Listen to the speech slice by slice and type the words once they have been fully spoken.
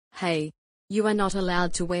Hey, you are not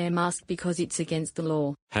allowed to wear a mask because it's against the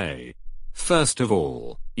law. Hey. First of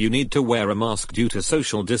all, you need to wear a mask due to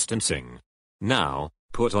social distancing. Now,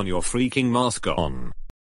 put on your freaking mask on.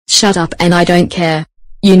 Shut up and I don't care.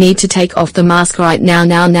 You need to take off the mask right now.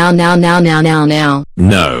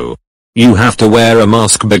 No. You have to wear a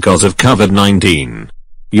mask because of COVID-19.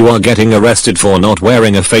 You are getting arrested for not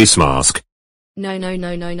wearing a face mask. No.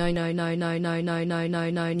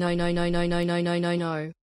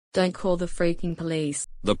 Don't call the freaking police.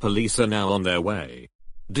 The police are now on their way.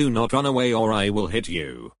 Do not run away or I will hit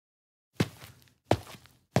you.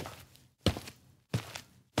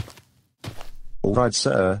 Alright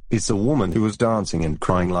sir, it's a woman who was dancing and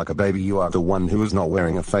crying like a baby. You are the one who is not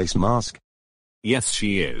wearing a face mask? Yes,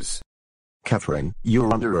 she is. Catherine,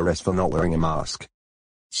 you're under arrest for not wearing a mask.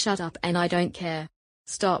 Shut up and I don't care.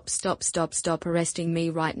 Stop arresting me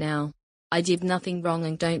right now. I did nothing wrong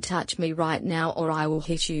and don't touch me right now or I will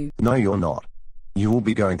hit you. No you're not. You will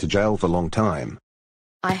be going to jail for a long time.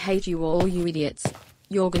 I hate you all, you idiots.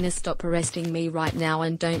 You're gonna stop arresting me right now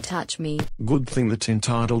and don't touch me. Good thing that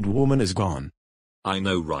entitled woman is gone. I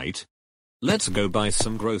know, right? Let's go buy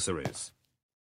some groceries.